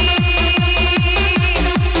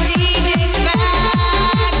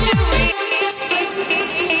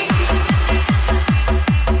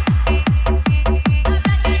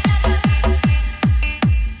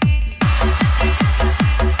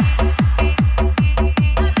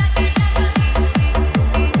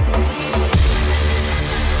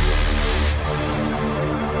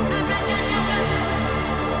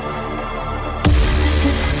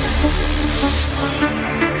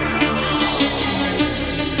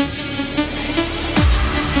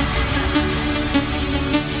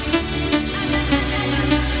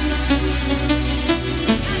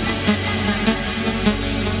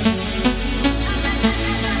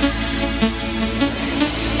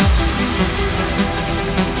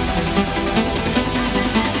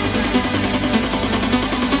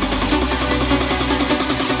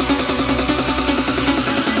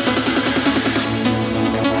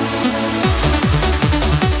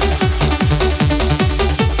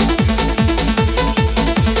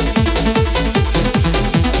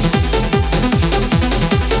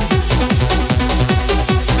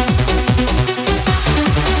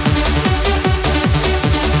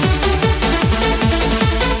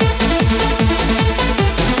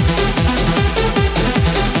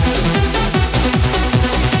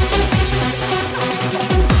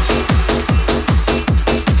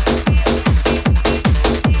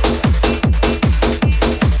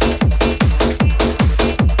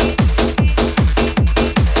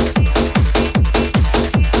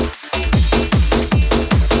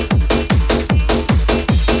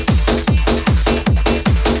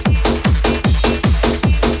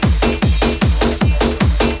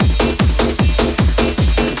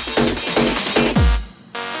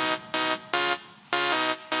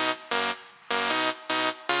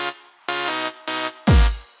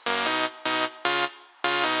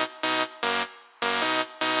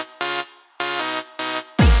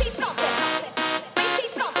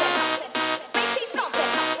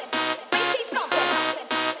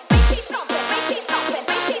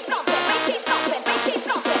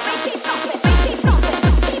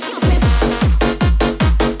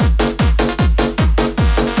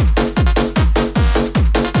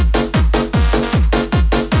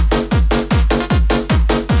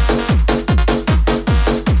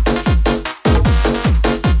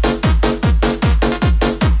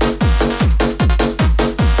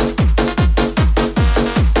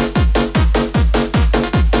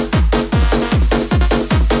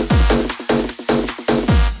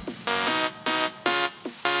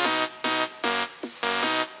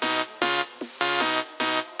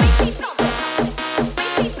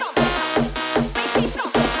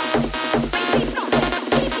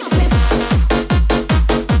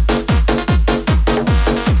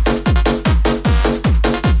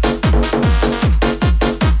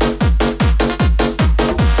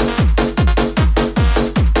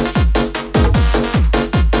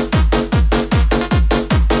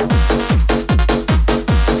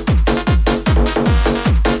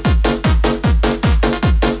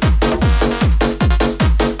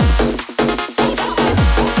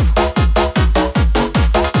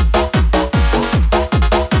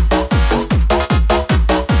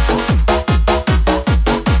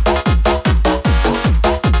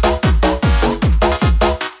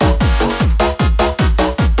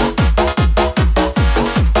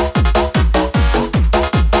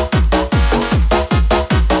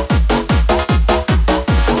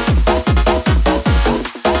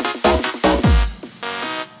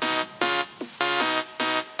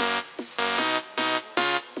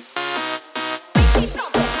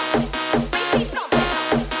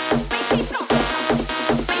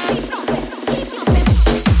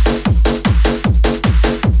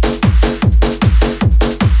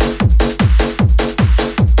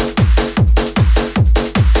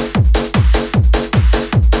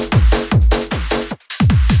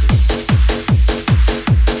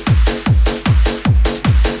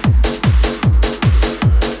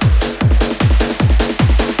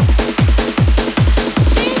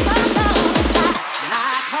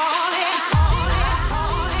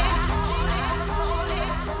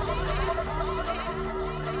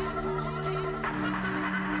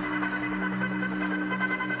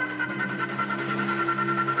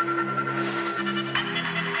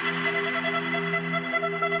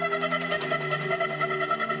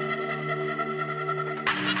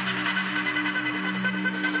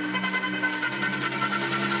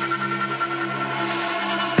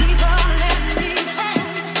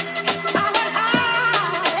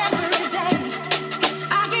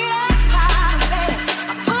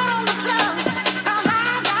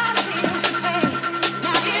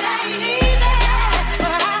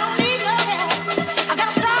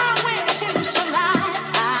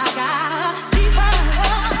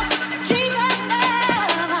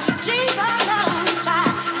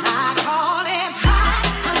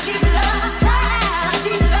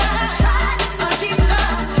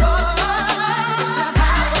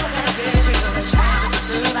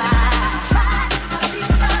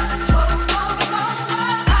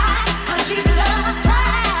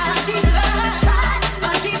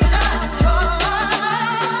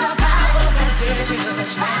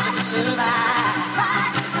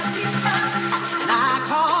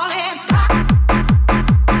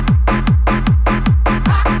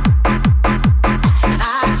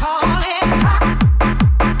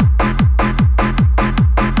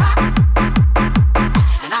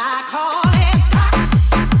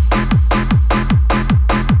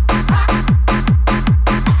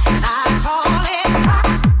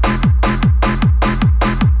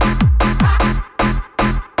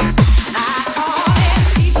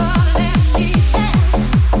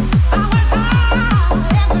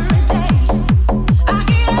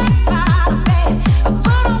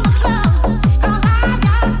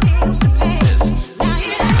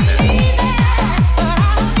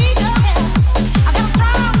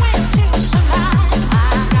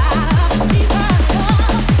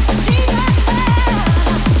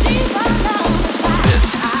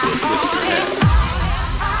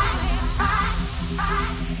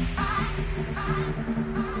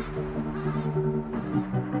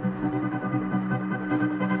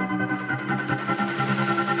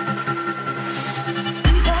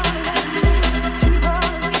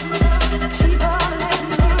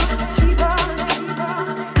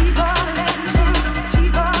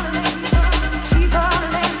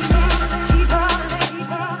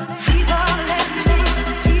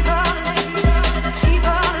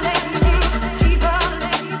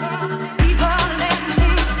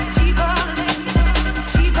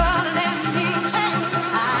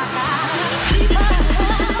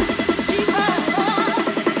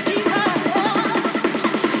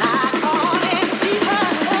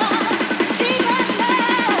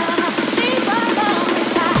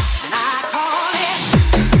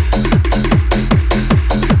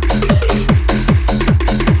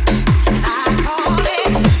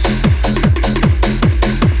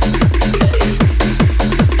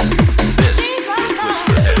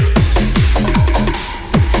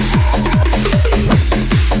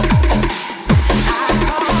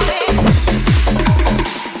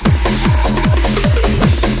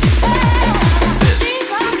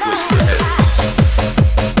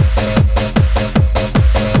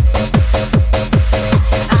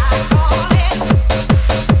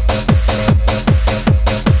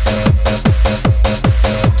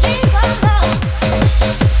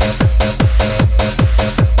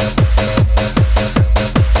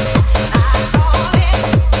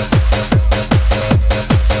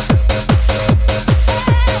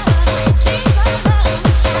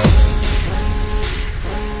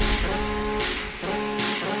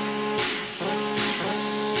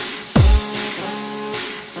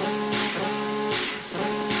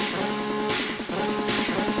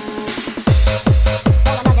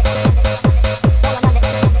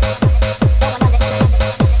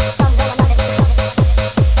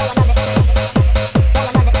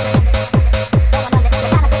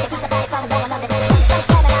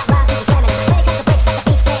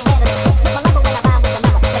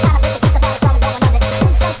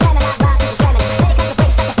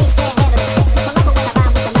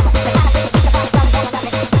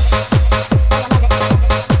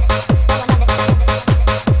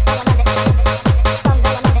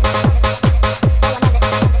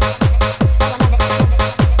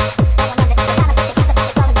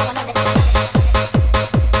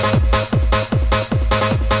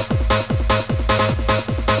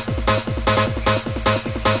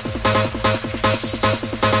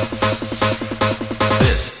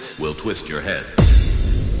 twist your head.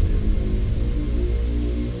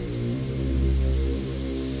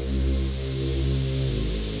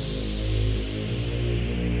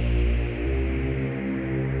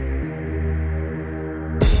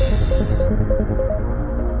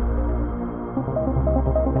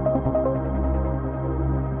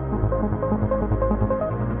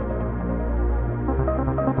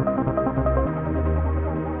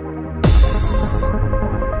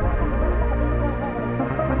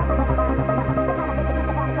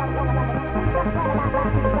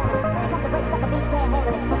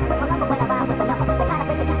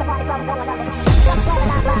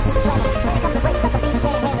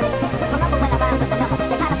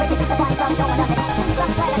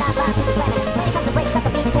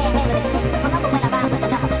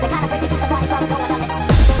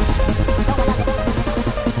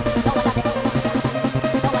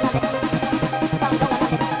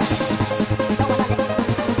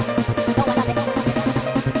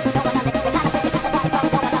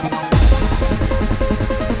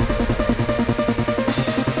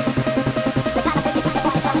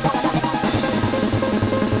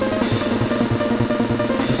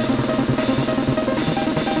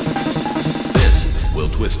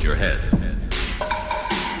 Twist your head.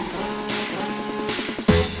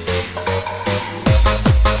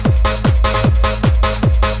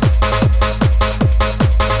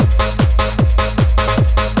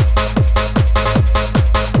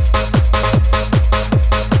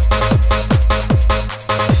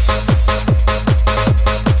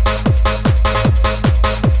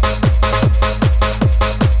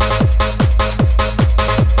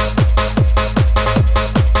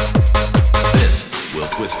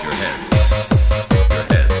 Twist your head. Your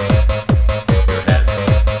head. Your head. Your head.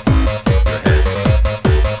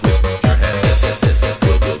 Twist your head.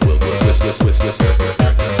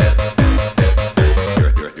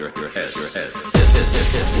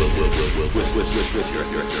 Twist your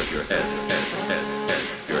head. Your head. Your head.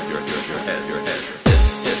 Twist your head. Your head. Your head.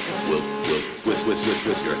 Twist your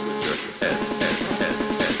head.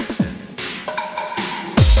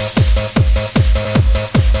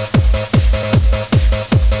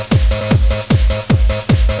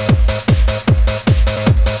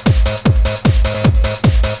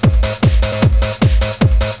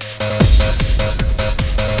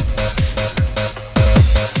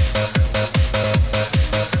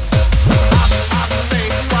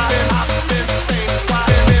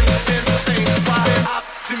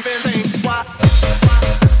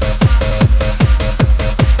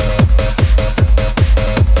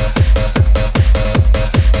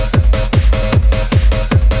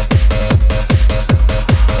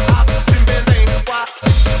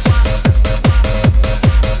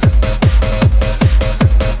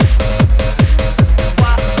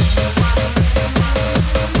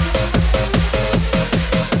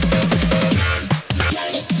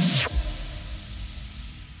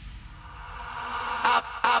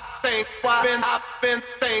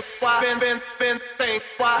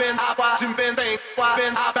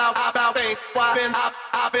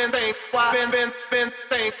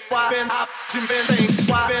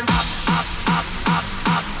 I've been